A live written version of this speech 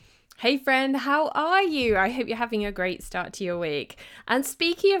Hey friend, how are you? I hope you're having a great start to your week. And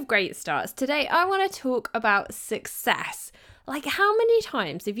speaking of great starts, today I want to talk about success. Like, how many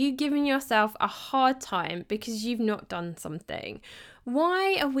times have you given yourself a hard time because you've not done something?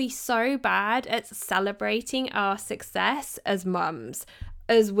 Why are we so bad at celebrating our success as mums,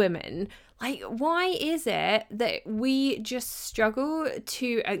 as women? Like, why is it that we just struggle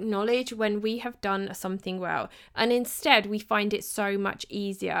to acknowledge when we have done something well? And instead, we find it so much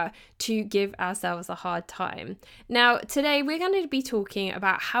easier to give ourselves a hard time. Now, today we're going to be talking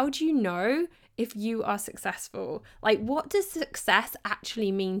about how do you know if you are successful? Like, what does success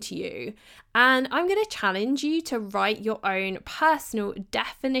actually mean to you? And I'm going to challenge you to write your own personal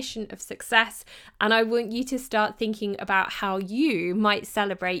definition of success. And I want you to start thinking about how you might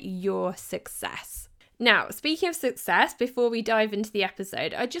celebrate your success. Now, speaking of success, before we dive into the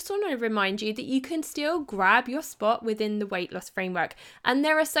episode, I just want to remind you that you can still grab your spot within the weight loss framework. And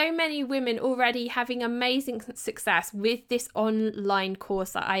there are so many women already having amazing success with this online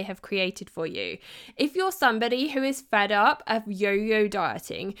course that I have created for you. If you're somebody who is fed up of yo-yo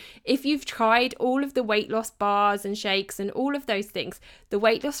dieting, if you've tried all of the weight loss bars and shakes and all of those things, the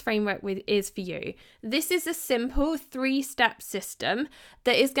weight loss framework is for you. This is a simple 3-step system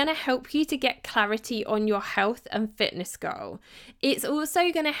that is going to help you to get clarity on your health and fitness goal. It's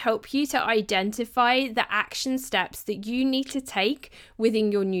also going to help you to identify the action steps that you need to take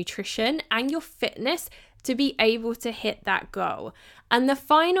within your nutrition and your fitness to be able to hit that goal. And the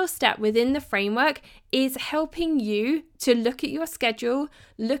final step within the framework is helping you to look at your schedule,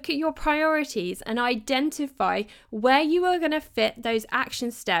 look at your priorities, and identify where you are going to fit those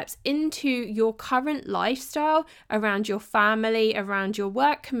action steps into your current lifestyle, around your family, around your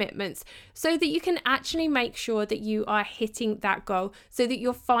work commitments, so that you can actually make sure that you are hitting that goal, so that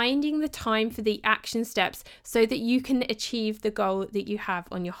you're finding the time for the action steps so that you can achieve the goal that you have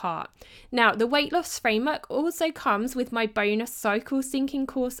on your heart. Now, the weight loss framework also comes with my bonus cycle syncing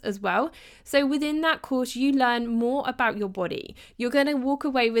course as well. So within that course, you learn more about your body. You're going to walk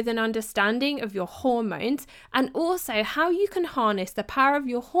away with an understanding of your hormones and also how you can harness the power of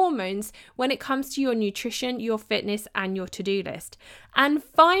your hormones when it comes to your nutrition, your fitness, and your to-do list. And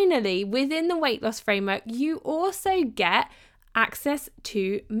finally, within the weight loss framework, you also get access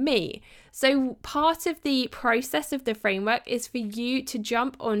to me. So part of the process of the framework is for you to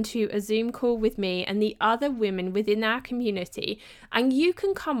jump onto a Zoom call with me and the other women within our community, and you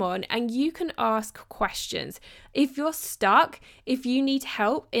can come on and you can ask questions. If you're stuck, if you need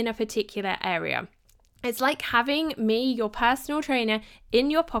help in a particular area, it's like having me, your personal trainer, in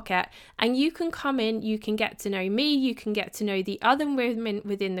your pocket, and you can come in, you can get to know me, you can get to know the other women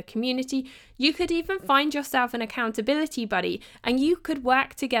within the community. You could even find yourself an accountability buddy, and you could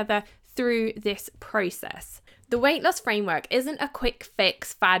work together through this process. The weight loss framework isn't a quick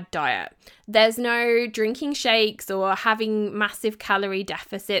fix fad diet. There's no drinking shakes or having massive calorie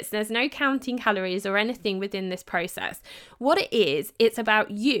deficits. There's no counting calories or anything within this process. What it is, it's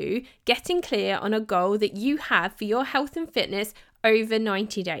about you getting clear on a goal that you have for your health and fitness over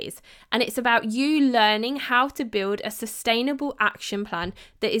 90 days. And it's about you learning how to build a sustainable action plan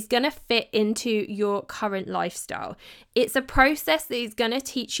that is going to fit into your current lifestyle. It's a process that is going to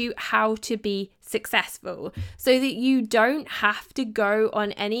teach you how to be successful so that you don't have to go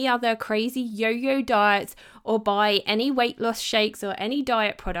on any other crazy yo-yo diets or buy any weight loss shakes or any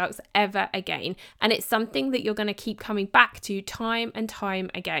diet products ever again. And it's something that you're going to keep coming back to time and time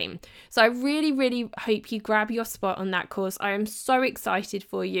again. So I really, really hope you grab your spot on that course. I am so excited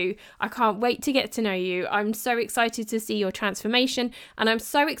for you. I can't wait to get to know you. I'm so excited to see your transformation, and I'm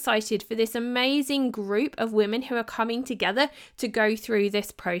so excited for this amazing group of women who are coming together to go through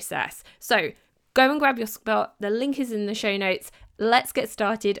this process. So go and grab your spot. The link is in the show notes. Let's get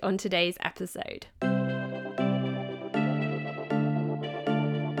started on today's episode.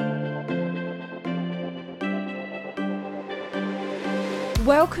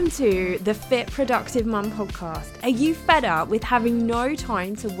 Welcome to the Fit Productive Mum podcast. Are you fed up with having no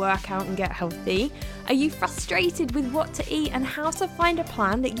time to work out and get healthy? Are you frustrated with what to eat and how to find a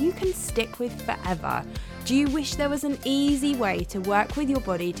plan that you can stick with forever? Do you wish there was an easy way to work with your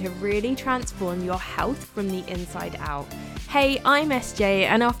body to really transform your health from the inside out? Hey, I'm SJ,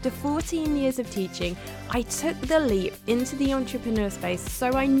 and after 14 years of teaching, I took the leap into the entrepreneur space,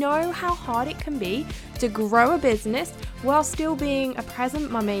 so I know how hard it can be to grow a business while still being a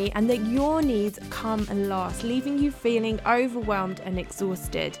present mummy, and that your needs come and last, leaving you feeling overwhelmed and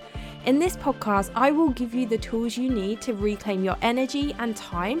exhausted. In this podcast, I will give you the tools you need to reclaim your energy and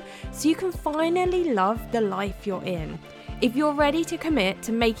time so you can finally love the life you're in. If you're ready to commit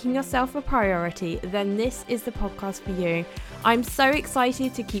to making yourself a priority, then this is the podcast for you. I'm so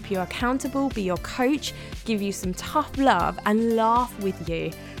excited to keep you accountable, be your coach, give you some tough love and laugh with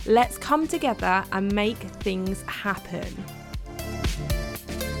you. Let's come together and make things happen.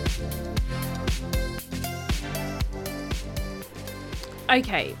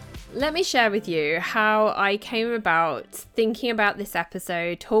 Okay, let me share with you how I came about thinking about this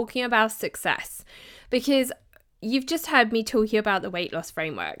episode, talking about success, because you've just heard me talking about the weight loss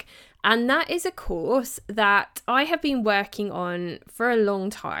framework. And that is a course that I have been working on for a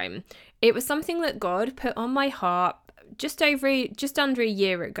long time. It was something that God put on my heart just under a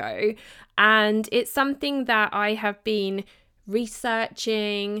year ago. And it's something that I have been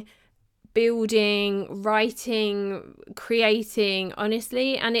researching, building, writing, creating,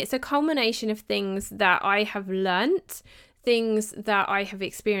 honestly. And it's a culmination of things that I have learnt, things that I have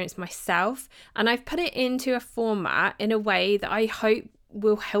experienced myself. And I've put it into a format in a way that I hope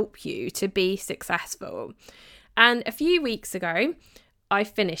will help you to be successful. And a few weeks ago, I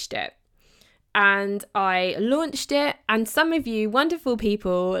finished it and I launched it. And some of you wonderful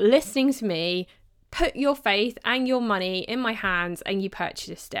people listening to me put your faith and your money in my hands and you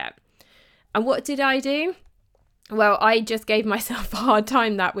purchased it. And what did I do? Well, I just gave myself a hard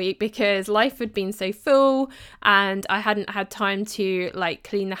time that week because life had been so full and I hadn't had time to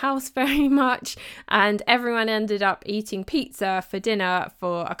clean the house very much, and everyone ended up eating pizza for dinner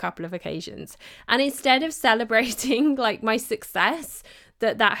for a couple of occasions. And instead of celebrating my success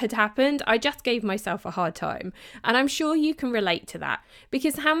that had happened, I just gave myself a hard time. And I'm sure you can relate to that,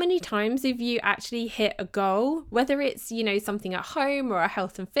 because how many times have you actually hit a goal, whether it's, something at home or a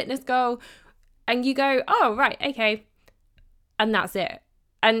health and fitness goal, and you go, oh, right, okay, and that's it.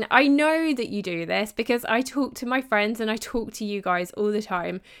 And I know that you do this because I talk to my friends and I talk to you guys all the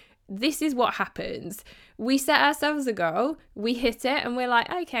time. This is what happens. We set ourselves a goal, we hit it, and we're like,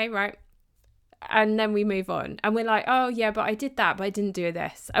 okay, right. And then we move on. And we're like, oh, yeah, but I did that, but I didn't do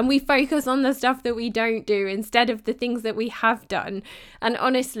this. And we focus on the stuff that we don't do instead of the things that we have done. And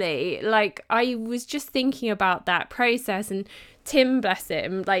honestly, I was just thinking about that process, and Tim, bless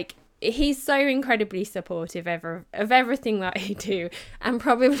him, he's so incredibly supportive of everything that I do, and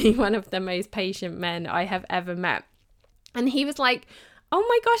probably one of the most patient men I have ever met. And he was like, oh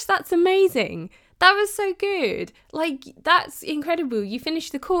my gosh, that's amazing. That was so good. That's incredible. You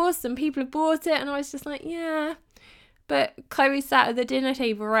finished the course and people have bought it. And I was just like, yeah, but Chloe's sat at the dinner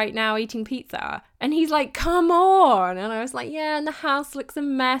table right now eating pizza. And he's like, come on. And I was like, yeah, and the house looks a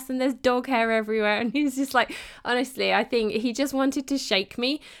mess and there's dog hair everywhere. And he's just like, honestly, I think he just wanted to shake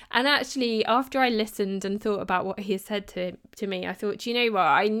me. And actually, after I listened and thought about what he said to me, I thought, you know what?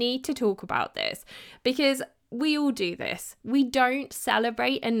 I need to talk about this, because we all do this. We don't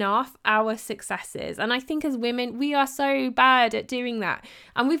celebrate enough our successes. And I think as women, we are so bad at doing that.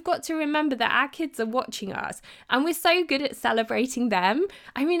 And we've got to remember that our kids are watching us and we're so good at celebrating them.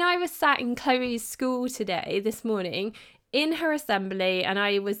 I mean, I was sat in Chloe's school this morning, in her assembly, and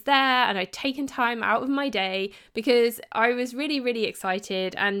I was there and I'd taken time out of my day because I was really, really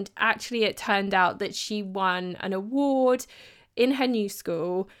excited. And actually it turned out that she won an award in her new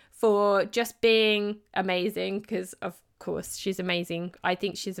school for just being amazing, because of course she's amazing. I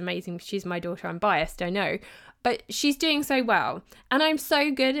think she's amazing. She's my daughter. I'm biased, I know. But she's doing so well. And I'm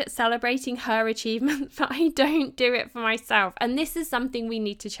so good at celebrating her achievements that I don't do it for myself. And this is something we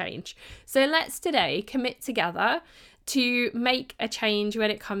need to change. So let's today commit together to make a change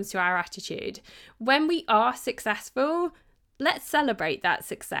when it comes to our attitude. When we are successful, let's celebrate that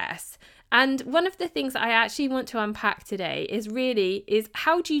success. And one of the things I actually want to unpack today is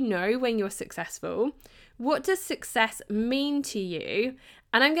how do you know when you're successful? What does success mean to you?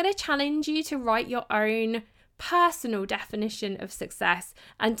 And I'm going to challenge you to write your own personal definition of success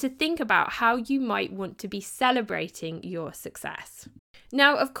and to think about how you might want to be celebrating your success.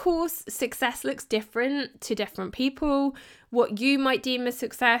 Now, of course, success looks different to different people. What you might deem as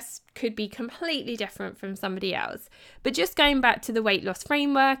success could be completely different from somebody else. But just going back to the weight loss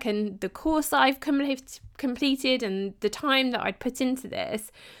framework and the course I've completed and the time that I'd put into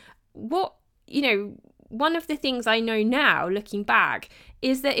this, one of the things I know now, looking back,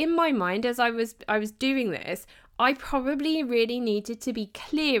 is that in my mind, as I was doing this, I probably really needed to be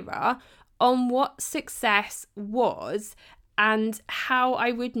clearer on what success was and how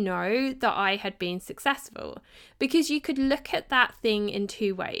I would know that I had been successful. Because you could look at that thing in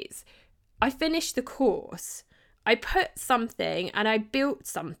two ways. I finished the course, I put something and I built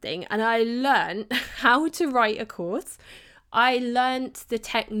something, and I learned how to write a course. I learnt the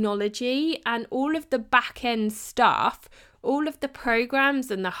technology and all of the back-end stuff, all of the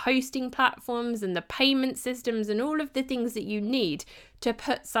programs and the hosting platforms and the payment systems and all of the things that you need to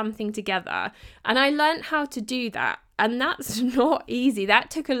put something together. And I learned how to do that. And that's not easy. That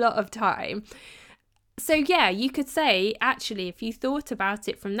took a lot of time. So yeah, you could say, actually, if you thought about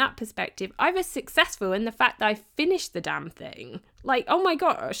it from that perspective, I was successful in the fact that I finished the damn thing. Like, oh my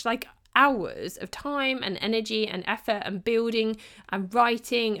gosh, like hours of time and energy and effort and building and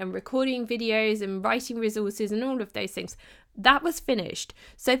writing and recording videos and writing resources and all of those things. That was finished.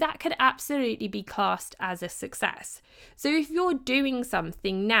 So that could absolutely be classed as a success. So if you're doing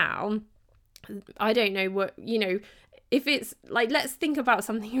something now, I don't know what, if it's like, let's think about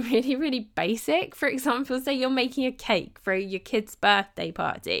something really, really basic. For example, say you're making a cake for your kid's birthday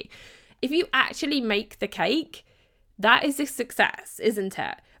party. If you actually make the cake, that is a success, isn't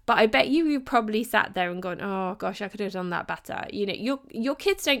it? But I bet you probably sat there and gone, oh gosh, I could have done that better. Your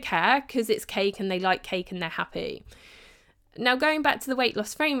kids don't care because it's cake and they like cake and they're happy. Now, going back to the weight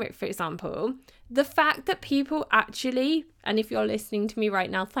loss framework, for example, the fact that people actually, and if you're listening to me right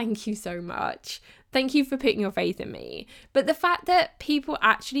now, thank you so much. Thank you for putting your faith in me. But the fact that people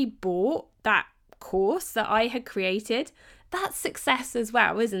actually bought that course that I had created, that's success as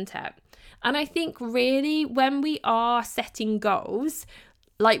well, isn't it? And I think really when we are setting goals,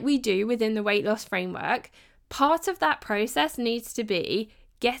 like we do within the weight loss framework, part of that process needs to be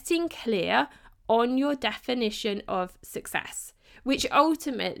getting clear on your definition of success, which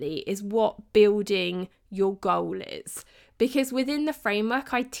ultimately is what building your goal is. Because within the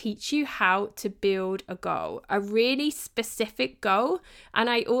framework, I teach you how to build a goal, a really specific goal. And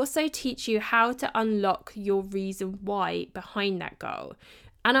I also teach you how to unlock your reason why behind that goal.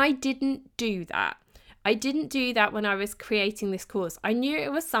 And I didn't do that. I didn't do that when I was creating this course. I knew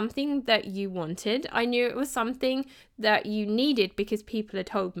it was something that you wanted. I knew it was something that you needed because people had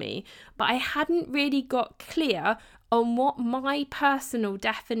told me. But I hadn't really got clear on what my personal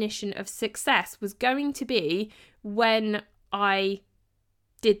definition of success was going to be when I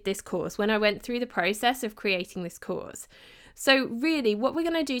did this course, when I went through the process of creating this course. So really what we're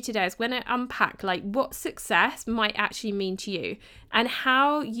going to do today is we're going to unpack like what success might actually mean to you and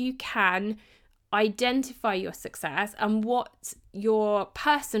how you can identify your success and what your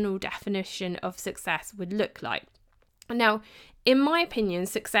personal definition of success would look like. Now, in my opinion,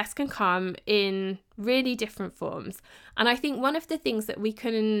 success can come in really different forms. And I think one of the things that we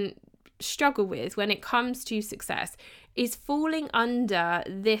can struggle with when it comes to success is falling under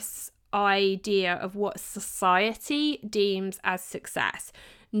this idea of what society deems as success,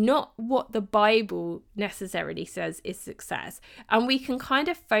 not what the Bible necessarily says is success. And we can kind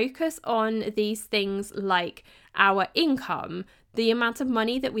of focus on these things like our income, the amount of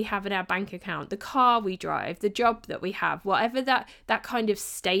money that we have in our bank account, the car we drive, the job that we have, whatever that kind of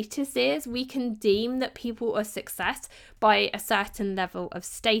status is, we can deem that people are success by a certain level of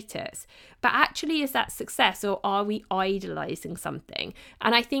status. But actually, is that success, or are we idolizing something?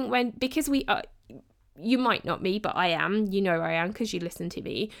 And I think because we are, you might not be, but I am, I am because you listen to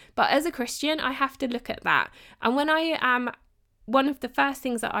me. But as a Christian, I have to look at that. And when I am, one of the first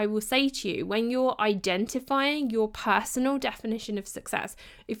things that I will say to you when you're identifying your personal definition of success,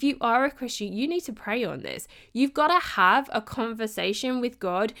 if you are a Christian, you need to pray on this. You've got to have a conversation with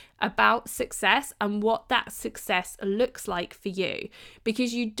God about success and what that success looks like for you,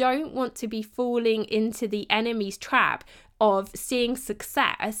 because you don't want to be falling into the enemy's trap of seeing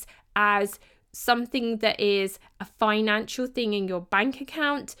success as something that is a financial thing in your bank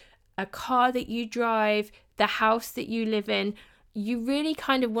account, a car that you drive, the house that you live in. You really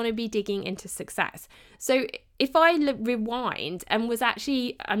kind of want to be digging into success. So if I rewind and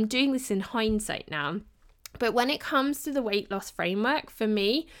I'm doing this in hindsight now, but when it comes to the weight loss framework, for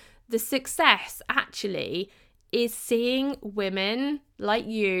me, the success actually is seeing women like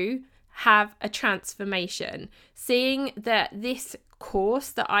you have a transformation, seeing that this course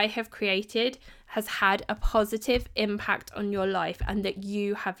that I have created has had a positive impact on your life and that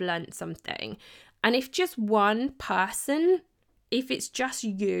you have learned something. And if just one person, if it's just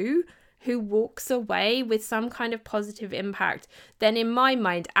you who walks away with some kind of positive impact, then in my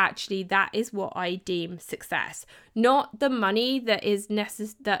mind, actually, that is what I deem success. Not the money that is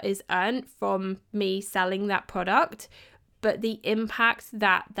earned from me selling that product, but the impact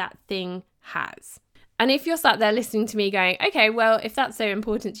that thing has. And if you're sat there listening to me going, okay, well, if that's so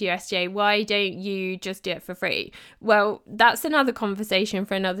important to you, SJ, why don't you just do it for free? Well, that's another conversation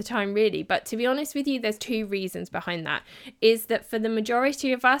for another time, really. But to be honest with you, there's two reasons behind that. Is that for the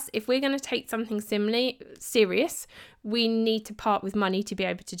majority of us, if we're going to take something serious, we need to part with money to be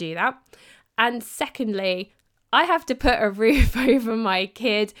able to do that. And secondly, I have to put a roof over my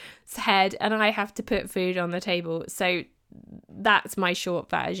kid's head and I have to put food on the table. So that's my short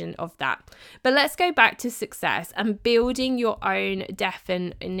version of that. But let's go back to success and building your own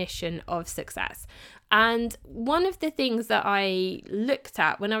definition of success. And one of the things that I looked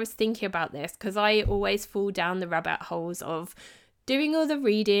at when I was thinking about this, because I always fall down the rabbit holes of doing all the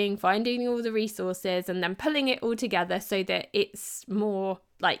reading, finding all the resources, and then pulling it all together so that it's more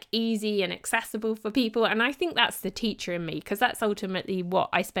like easy and accessible for people. And I think that's the teacher in me, because that's ultimately what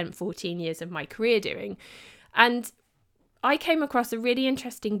I spent 14 years of my career doing. And I came across a really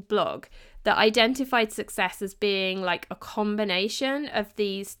interesting blog that identified success as being like a combination of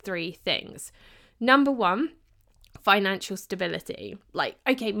these three things. Number one, financial stability. Like,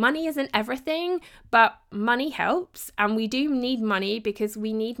 okay, money isn't everything, but money helps. And we do need money because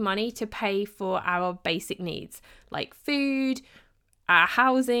we need money to pay for our basic needs, like food, our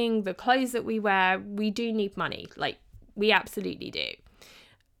housing, the clothes that we wear. We do need money. Like, we absolutely do.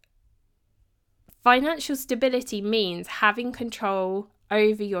 Financial stability means having control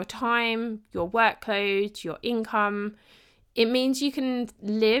over your time, your workload, your income. It means you can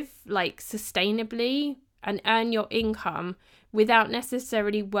live like sustainably and earn your income without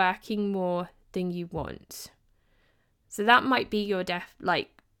necessarily working more than you want. So that might be your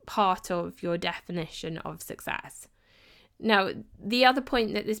part of your definition of success. Now, the other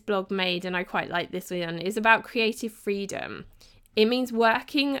point that this blog made, and I quite like this one, is about creative freedom. It means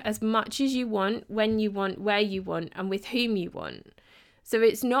working as much as you want, when you want, where you want, and with whom you want. So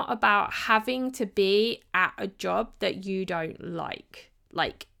it's not about having to be at a job that you don't like.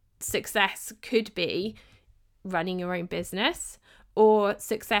 Like, success could be running your own business, or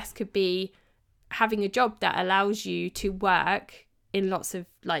success could be having a job that allows you to work in lots of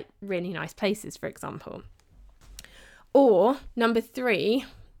like really nice places, for example. Or number three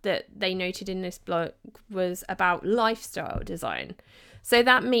that they noted in this blog was about lifestyle design. So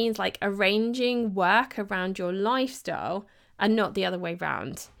that means like arranging work around your lifestyle and not the other way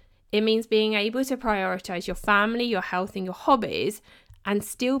around. It means being able to prioritize your family, your health, and your hobbies, and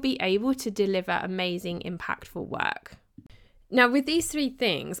still be able to deliver amazing, impactful work. Now, with these three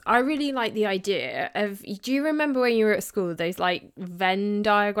things, I really like the idea of, do you remember when you were at school, those like Venn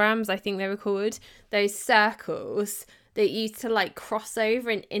diagrams, I think they were called, those circles that used to like cross over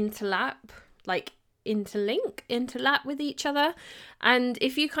and interlap with each other? And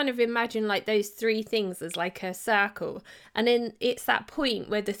if you kind of imagine like those three things as like a circle, and then it's that point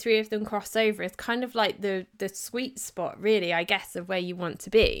where the three of them cross over, is kind of like the sweet spot, really, I guess, of where you want to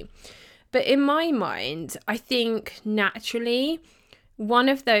be. But in my mind, I think naturally one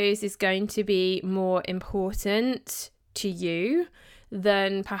of those is going to be more important to you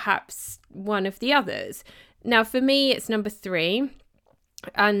than perhaps one of the others. Now, for me, it's number three.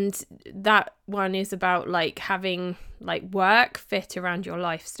 And that one is about like having like work fit around your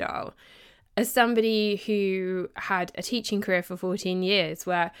lifestyle. As somebody who had a teaching career for 14 years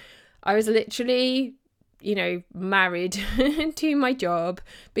where I was literally, married to my job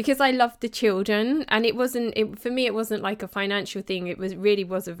because I loved the children, and for me it wasn't like a financial thing. It really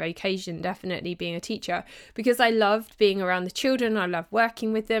was a vocation, definitely, being a teacher, because I loved being around the children. I loved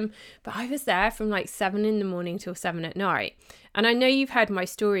working with them, but I was there from like 7 a.m. till 7 p.m. And I know you've heard my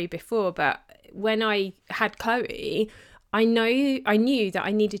story before, but when I had Chloe, I knew that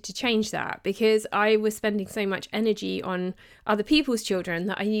I needed to change that, because I was spending so much energy on other people's children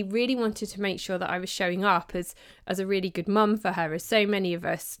that I really wanted to make sure that I was showing up as a really good mum for her, as so many of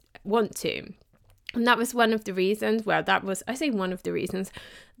us want to. And that was one of the reasons, that was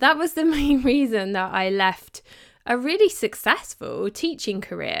the main reason that I left a really successful teaching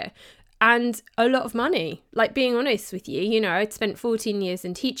career and a lot of money. Like, being honest with you, I'd spent 14 years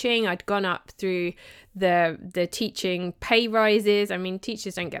in teaching. I'd gone up through the teaching pay rises. I mean,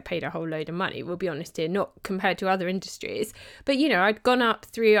 teachers don't get paid a whole load of money, we'll be honest here, not compared to other industries. But, I'd gone up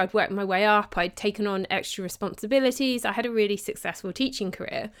through, I'd worked my way up, I'd taken on extra responsibilities. I had a really successful teaching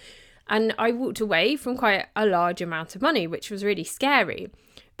career. And I walked away from quite a large amount of money, which was really scary.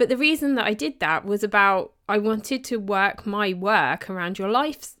 But the reason that I did that was I wanted to work my work around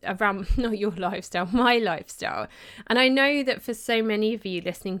not your lifestyle, my lifestyle. And I know that for so many of you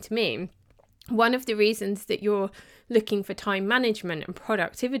listening to me, one of the reasons that you're looking for time management and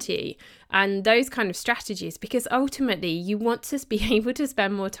productivity and those kind of strategies, because ultimately you want to be able to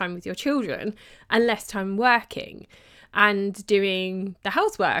spend more time with your children and less time working and doing the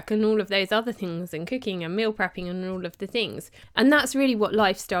housework and all of those other things, and cooking and meal prepping and all of the things. And that's really what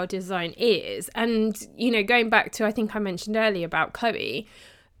lifestyle design is. And, going back to, I think I mentioned earlier about Chloe,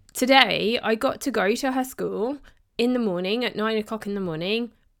 today I got to go to her school in the morning at 9 o'clock in the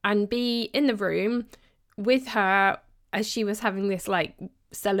morning and be in the room with her as she was having this like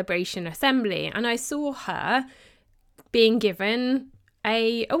celebration assembly. And I saw her being given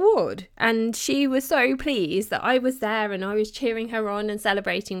a award, and she was so pleased that I was there and I was cheering her on and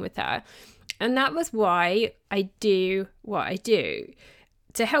celebrating with her. And that was why I do what I do,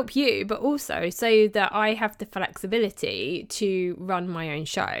 to help you, but also so that I have the flexibility to run my own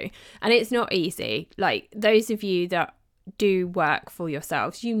show. And it's not easy. Like, those of you that do work for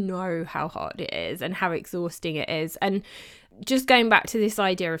yourselves, you know how hard it is and how exhausting it is. And just going back to this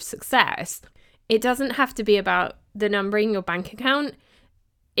idea of success, it doesn't have to be about the number in your bank account.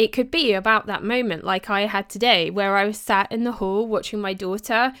 It could be about that moment like I had today, where I was sat in the hall watching my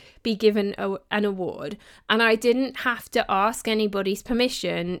daughter be given an award, and I didn't have to ask anybody's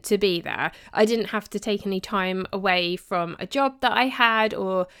permission to be there. I didn't have to take any time away from a job that I had,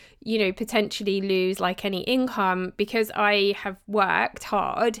 or, you know, potentially lose like any income, because I have worked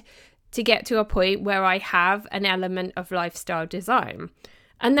hard to get to a point where I have an element of lifestyle design.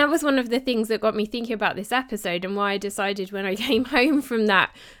 And that was one of the things that got me thinking about this episode, and why I decided when I came home from that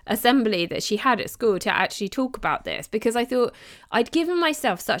assembly that she had at school to actually talk about this, because I thought I'd given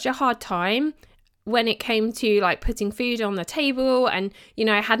myself such a hard time when it came to like putting food on the table, and, you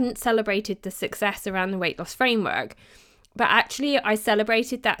know, I hadn't celebrated the success around the weight loss framework. But actually, I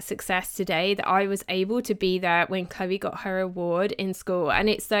celebrated that success today, that I was able to be there when Chloe got her award in school. And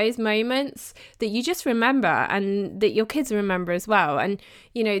it's those moments that you just remember, and that your kids remember as well. And,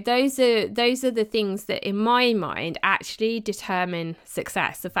 you know, those are the things that in my mind actually determine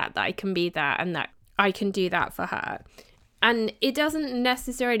success. The fact that I can be there and that I can do that for her. And it doesn't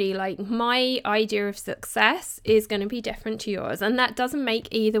necessarily, like, my idea of success is going to be different to yours. And that doesn't make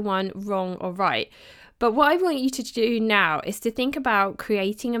either one wrong or right. But what I want you to do now is to think about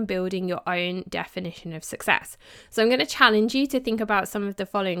creating and building your own definition of success. So I'm going to challenge you to think about some of the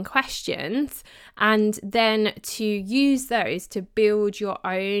following questions, and then to use those to build your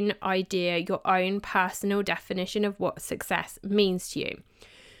own idea, your own personal definition of what success means to you.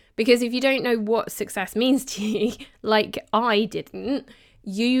 Because if you don't know what success means to you, like I didn't,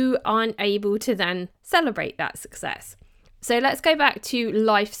 you aren't able to then celebrate that success. So let's go back to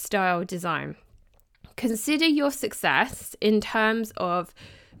lifestyle design. Consider your success in terms of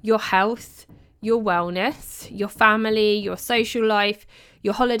your health, your wellness, your family, your social life,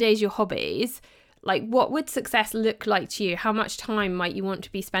 your holidays, your hobbies. Like, what would success look like to you? How much time might you want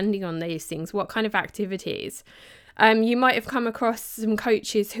to be spending on those things? What kind of activities? You might have come across some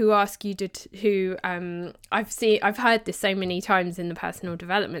coaches who ask you I've heard this so many times in the personal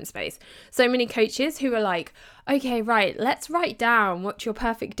development space. So many coaches who are like, okay, right, let's write down what your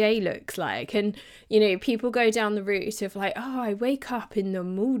perfect day looks like. And, you know, people go down the route of like, oh, I wake up in the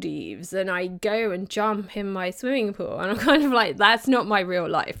Maldives and I go and jump in my swimming pool. And I'm kind of like, that's not my real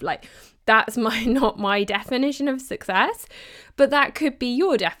life. Like, that's not my definition of success, but that could be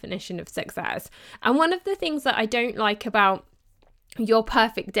your definition of success. And one of the things that I don't like about your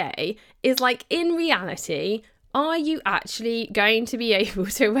perfect day is, like, in reality, are you actually going to be able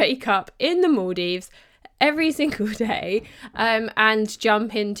to wake up in the Maldives every single day and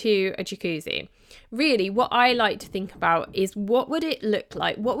jump into a jacuzzi? Really, what I like to think about is, what would it look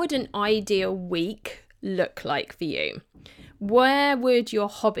like? What would an ideal week look like for you? Where would your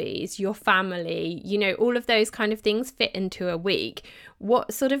hobbies, your family, you know, all of those kind of things fit into a week?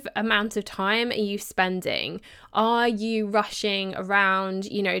 What sort of amount of time are you spending? Are you rushing around,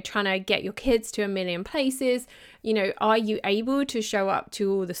 you know, trying to get your kids to a million places? You know, are you able to show up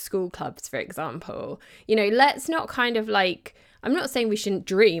to all the school clubs, for example? You know, let's not kind of like, I'm not saying we shouldn't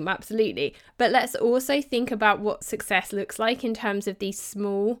dream, absolutely, but let's also think about what success looks like in terms of these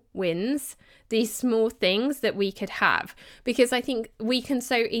small wins, these small things that we could have. Because I think we can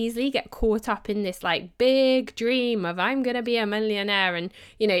so easily get caught up in this like big dream of I'm going to be a millionaire. And,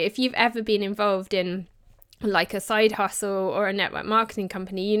 you know, if you've ever been involved in like a side hustle or a network marketing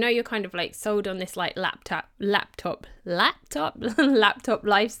company, you know, you're kind of like sold on this like laptop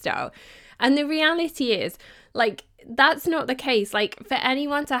lifestyle. And the reality is, like, that's not the case. Like, for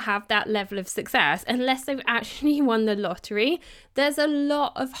anyone to have that level of success, unless they've actually won the lottery, there's a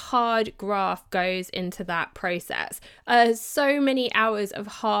lot of hard graft goes into that process. So many hours of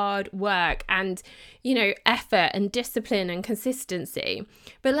hard work and, you know, effort and discipline and consistency.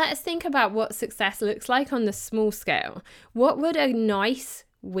 But let's think about what success looks like on the small scale. What would a nice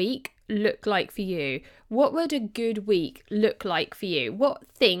week look like for you? What would a good week look like for you? What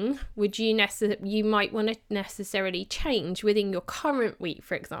thing would you might want to necessarily change within your current week,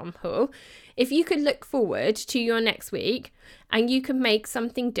 for example? If you could look forward to your next week and you could make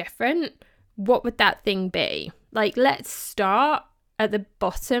something different, what would that thing be? Like, let's start at the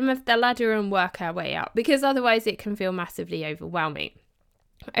bottom of the ladder and work our way up, because otherwise it can feel massively overwhelming.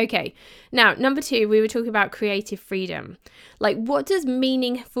 Okay, now, number 2, we were talking about creative freedom. Like, what does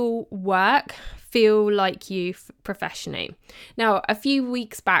meaningful work feel like you professionally. Now, a few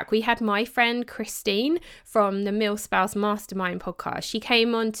weeks back, we had my friend Christine from the MilSpouse Mastermind podcast. She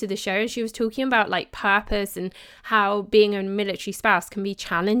came onto the show and she was talking about like purpose and how being a military spouse can be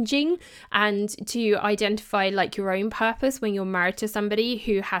challenging, and to identify like your own purpose when you're married to somebody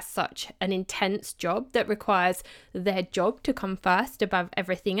who has such an intense job that requires their job to come first above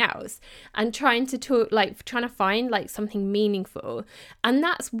everything else, and trying to find like something meaningful. And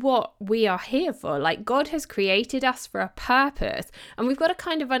that's what we are here for. Like, God has created us for a purpose, and we've got to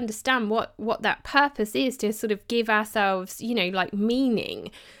kind of understand what that purpose is to sort of give ourselves, like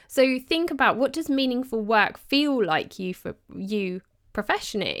meaning. So think about, what does meaningful work feel like for you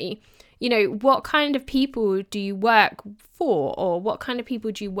professionally? What kind of people do you work for, or what kind of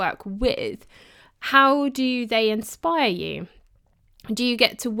people do you work with? How do they inspire you? Do you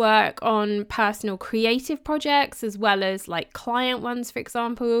get to work on personal creative projects as well as like client ones, for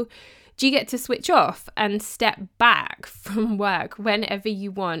example? Do you get to switch off and step back from work whenever you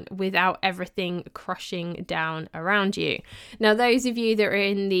want without everything crushing down around you? Now, those of you that are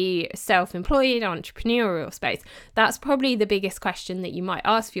in the self-employed entrepreneurial space, that's probably the biggest question that you might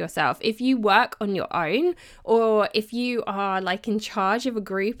ask for yourself. If you work on your own, or if you are like in charge of a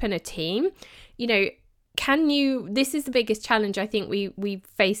group and a team, this is the biggest challenge I think we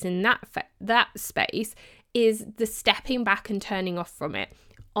face in that space, is the stepping back and turning off from it.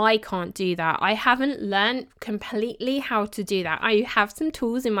 I can't do that. I haven't learned completely how to do that. I have some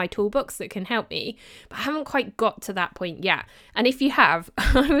tools in my toolbox that can help me, but I haven't quite got to that point yet. And if you have,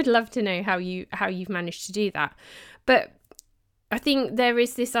 I would love to know how you've managed to do that. But I think there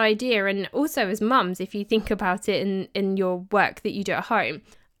is this idea, and also as mums, if you think about it in your work that you do at home,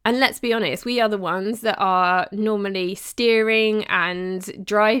 and let's be honest, we are the ones that are normally steering and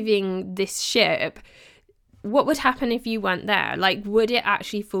driving this ship. What would happen if you weren't there? Like, would it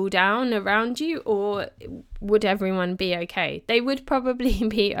actually fall down around you, or would everyone be okay? They would probably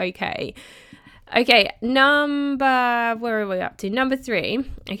be okay. Okay, where are we up to? Number 3.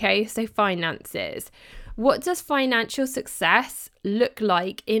 Okay, so finances. What does financial success look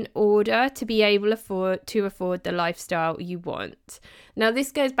like in order to be able to afford the lifestyle you want? Now,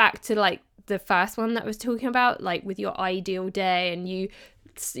 this goes back to like the first one that I was talking about, like with your ideal day, and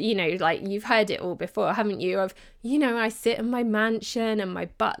like you've heard it all before, haven't you? Of, I sit in my mansion and my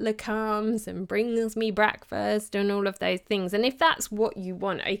butler comes and brings me breakfast and all of those things. And if that's what you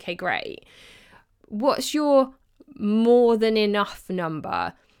want, okay, great. What's your more than enough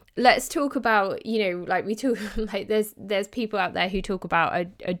number? Let's talk about, like we talk, like there's people out there who talk about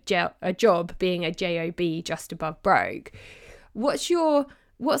a job being a job, just above broke.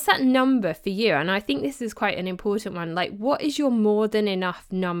 What's that number for you? And I think this is quite an important one. Like, what is your more than enough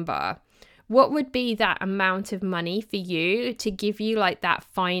number? What would be that amount of money for you to give you like that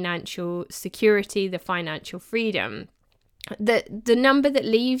financial security, the financial freedom, the number that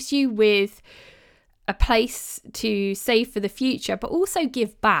leaves you with a place to save for the future, but also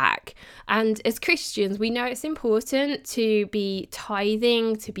give back. And as Christians, we know it's important to be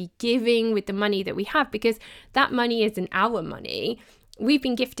tithing, to be giving with the money that we have, because that money isn't our money. We've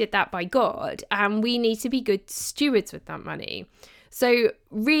been gifted that by God, and we need to be good stewards with that money. So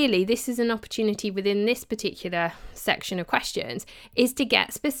really, this is an opportunity within this particular section of questions, is to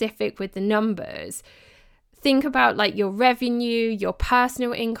get specific with the numbers. Think about like your revenue, your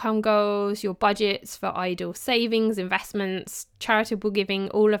personal income goals, your budgets for idle savings, investments, charitable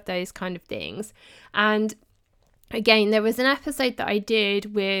giving, all of those kind of things. And again, there was an episode that I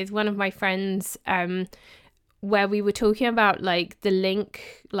did with one of my friends where we were talking about like the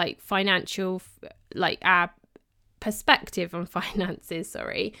link, like financial, like our perspective on finances,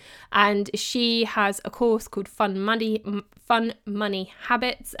 and she has a course called Fun Money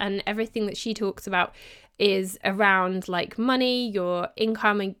Habits, and everything that she talks about is around like money, your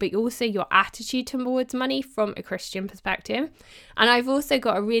income, but also your attitude towards money from a Christian perspective. And I've also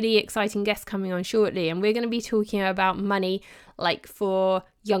got a really exciting guest coming on shortly, and we're going to be talking about money like for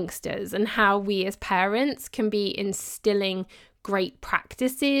youngsters, and how we as parents can be instilling great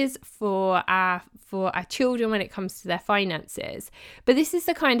practices for our children when it comes to their finances. But this is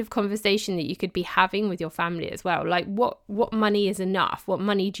the kind of conversation that you could be having with your family as well. Like, what money is enough? What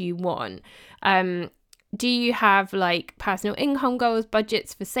money do you want? Do you have like personal income goals,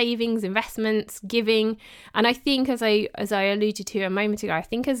 budgets for savings, investments, giving? And I think, as I alluded to a moment ago, I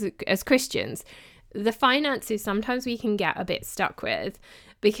think as Christians, the finances sometimes we can get a bit stuck with,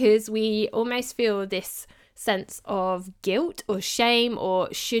 because we almost feel this sense of guilt or shame, or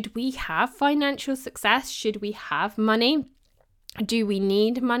should we have financial success? Should we have money? Do we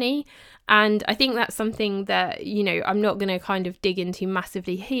need money? And I think that's something that, I'm not going to kind of dig into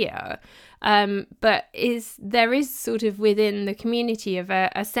massively here. But there is sort of within the community of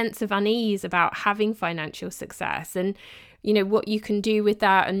a sense of unease about having financial success and, what you can do with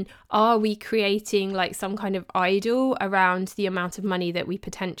that. And are we creating like some kind of idol around the amount of money that we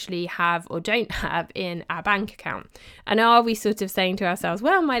potentially have or don't have in our bank account? And are we sort of saying to ourselves,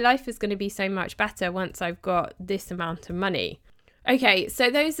 well, my life is going to be so much better once I've got this amount of money? Okay,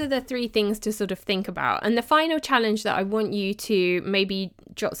 so those are the 3 things to sort of think about. And the final challenge that I want you to maybe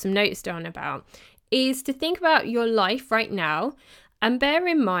jot some notes down about is to think about your life right now and bear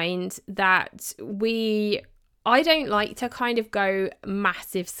in mind that I don't like to kind of go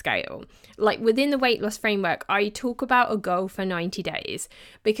massive scale. Like within the weight loss framework, I talk about a goal for 90 days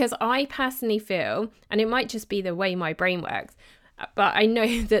because I personally feel, and it might just be the way my brain works, but I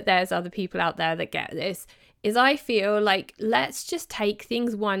know that there's other people out there that get this, is I feel like let's just take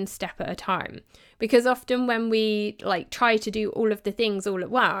things one step at a time. Because often when we like try to do all of the things all at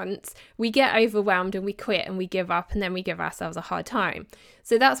once, we get overwhelmed and we quit and we give up and then we give ourselves a hard time.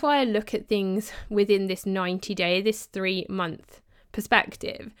 So that's why I look at things within this 90-day, this 3-month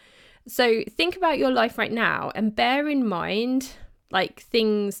perspective. So think about your life right now and bear in mind, like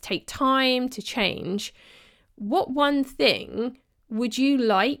things take time to change. What one thing would you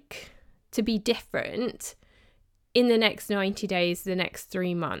like to be different in the next 90 days, the next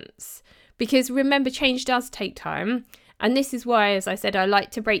 3 months? Because remember, change does take time. And this is why, as I said, I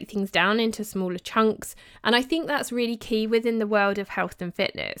like to break things down into smaller chunks. And I think that's really key within the world of health and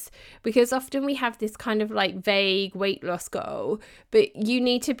fitness, because often we have this kind of like vague weight loss goal, but you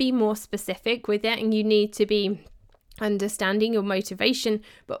need to be more specific with it and you need to be understanding your motivation,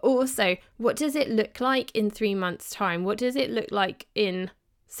 but also what does it look like in 3 months' time? What does it look like in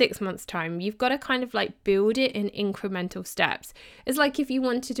 6 months' time? You've got to kind of like build it in incremental steps. It's like if you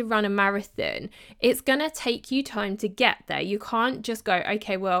wanted to run a marathon, it's going to take you time to get there. You can't just go,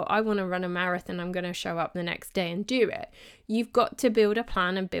 okay, well, I want to run a marathon, I'm going to show up the next day and do it. You've got to build a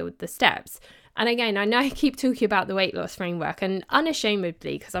plan and build the steps. And again, I know I keep talking about the weight loss framework, and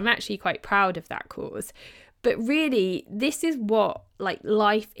unashamedly, because I'm actually quite proud of that cause. But really, this is what like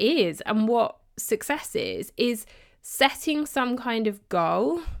life is and what success is setting some kind of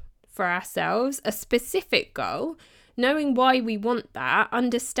goal for ourselves, a specific goal, knowing why we want that,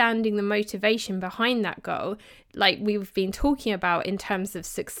 understanding the motivation behind that goal, like we've been talking about in terms of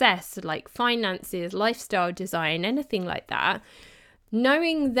success, like finances, lifestyle design, anything like that,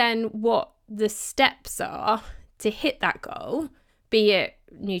 knowing then what the steps are to hit that goal, be it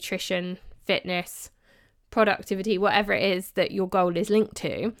nutrition, fitness, productivity, whatever it is that your goal is linked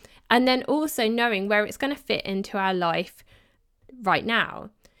to, and then also knowing where it's going to fit into our life right now.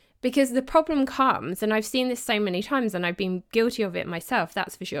 Because the problem comes, and I've seen this so many times and I've been guilty of it myself,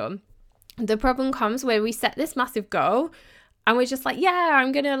 that's for sure. The problem comes where we set this massive goal and we're just like, yeah,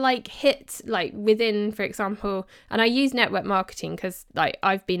 I'm going to like hit like within, for example, and I use network marketing because like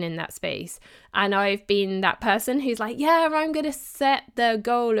I've been in that space and I've been that person who's like, yeah, I'm going to set the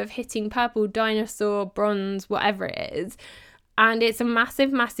goal of hitting purple, dinosaur, bronze, whatever it is. And it's a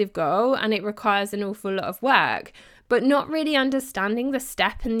massive, massive goal and it requires an awful lot of work, but not really understanding the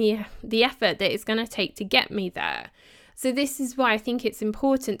step and the effort that it's going to take to get me there. So this is why I think it's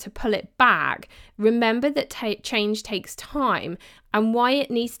important to pull it back. Remember that change takes time and why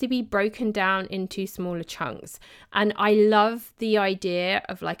it needs to be broken down into smaller chunks. And I love the idea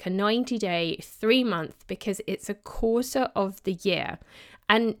of like a 90-day, 3-month, because it's a quarter of the year.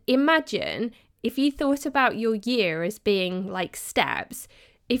 And imagine if you thought about your year as being like steps.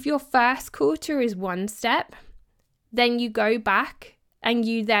 If your first quarter is 1 step, then you go back and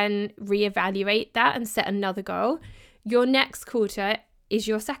you then reevaluate that and set another goal. Your next quarter is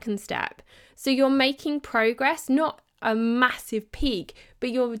your second step. So you're making progress, not a massive peak, but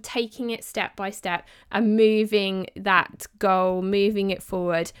you're taking it step by step and moving that goal, moving it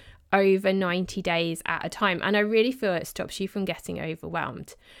forward over 90 days at a time. And I really feel it stops you from getting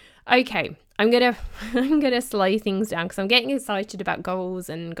overwhelmed. Okay, I'm gonna slow things down because I'm getting excited about goals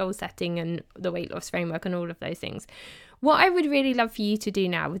and goal setting and the weight loss framework and all of those things. What I would really love for you to do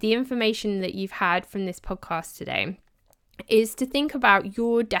now with the information that you've had from this podcast today is to think about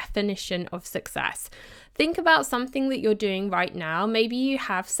your definition of success. Think about something that you're doing right now. Maybe you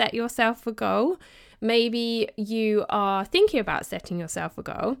have set yourself a goal. Maybe you are thinking about setting yourself a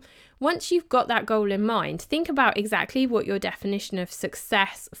goal. Once you've got that goal in mind, think about exactly what your definition of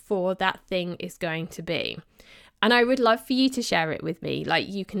success for that thing is going to be. And I would love for you to share it with me. Like,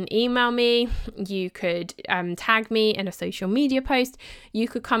 you can email me, you could tag me in a social media post, you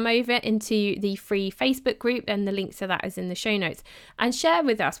could come over into the free Facebook group, and the link to that is in the show notes, and share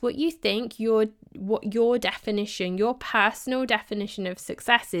with us what you think what your definition, your personal definition of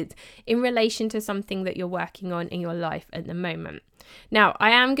success is in relation to something that you're working on in your life at the moment. Now,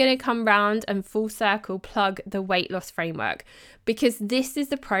 I am going to come round and full circle plug the weight loss framework, because this is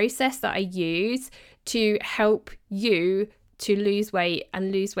the process that I use to help you to lose weight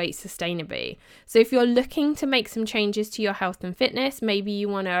and lose weight sustainably. So if you're looking to make some changes to your health and fitness, maybe you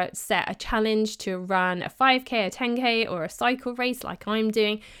want to set a challenge to run a 5K, a 10K, or a cycle race like I'm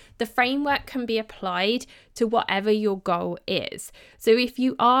doing, the framework can be applied to whatever your goal is. So if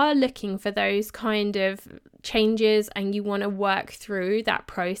you are looking for those kind of changes and you want to work through that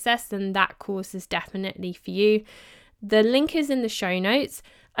process, then that course is definitely for you. The link is in the show notes.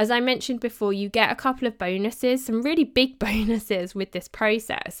 As I mentioned before, you get a couple of bonuses, some really big bonuses with this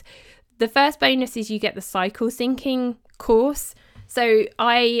process. The first bonus is you get the cycle syncing course. So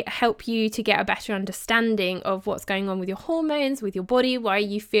I help you to get a better understanding of what's going on with your hormones, with your body, why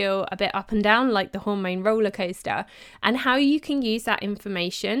you feel a bit up and down like the hormone roller coaster, and how you can use that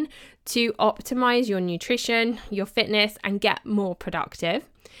information to optimize your nutrition, your fitness, and get more productive.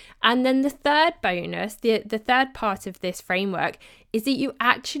 And then the third bonus, the third part of this framework, is that you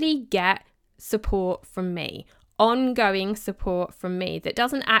actually get support from me, ongoing support from me that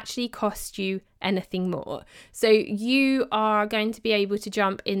doesn't actually cost you anything more. So you are going to be able to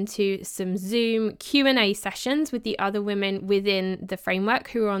jump into some Zoom Q&A sessions with the other women within the framework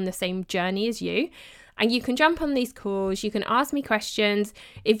who are on the same journey as you. And you can jump on these calls, you can ask me questions.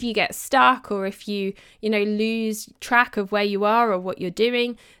 If you get stuck, or if you lose track of where you are or what you're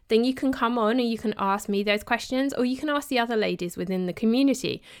doing, then you can come on and you can ask me those questions, or you can ask the other ladies within the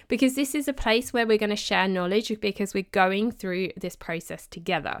community, because this is a place where we're going to share knowledge, because we're going through this process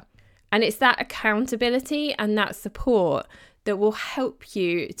together. And it's that accountability and that support that will help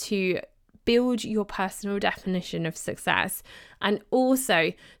you to build your personal definition of success, and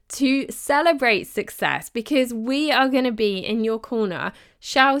also to celebrate success, because we are going to be in your corner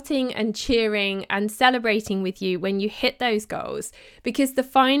shouting and cheering and celebrating with you when you hit those goals, because the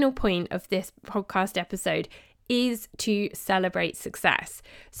final point of this podcast episode is to celebrate success.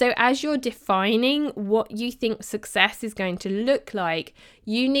 So as you're defining what you think success is going to look like,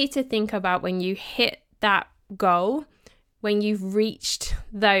 you need to think about when you hit that goal, when you've reached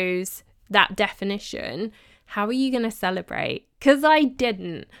that definition, how are you going to celebrate? Because I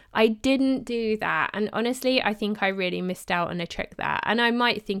didn't do that. And honestly, I think I really missed out on a trick there. And I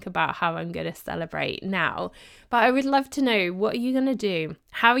might think about how I'm going to celebrate now. But I would love to know, what are you going to do?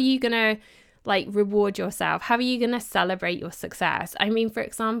 How are you going to reward yourself? How are you going to celebrate your success? I mean, for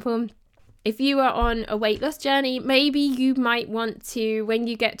example, if you are on a weight loss journey, maybe you might want to, when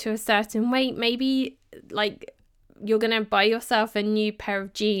you get to a certain weight, maybe you're going to buy yourself a new pair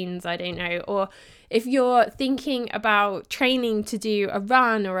of jeans, I don't know. Or if you're thinking about training to do a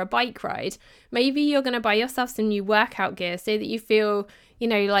run or a bike ride, maybe you're going to buy yourself some new workout gear so that you feel,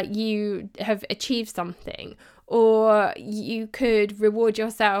 like you have achieved something. Or you could reward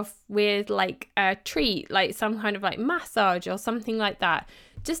yourself with a treat, like some kind of massage or something like that.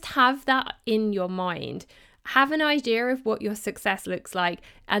 Just have that in your mind. Have an idea of what your success looks like,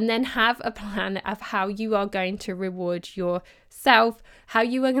 and then have a plan of how you are going to reward yourself, how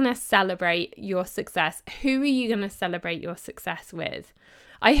you are going to celebrate your success. Who are you going to celebrate your success with?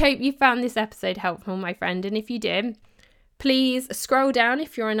 I hope you found this episode helpful, my friend. And if you did, please scroll down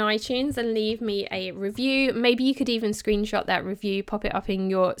if you're on iTunes and leave me a review. Maybe you could even screenshot that review, pop it up in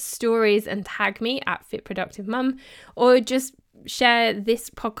your stories and tag me at Fit Productive Mum, or just share this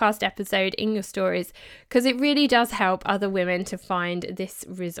podcast episode in your stories, because it really does help other women to find this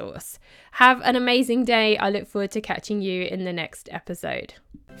resource. Have an amazing day. I look forward to catching you in the next episode.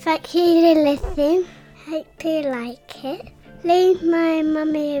 Thank you for listening. Hope you like it. Leave my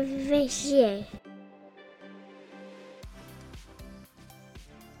mummy a review.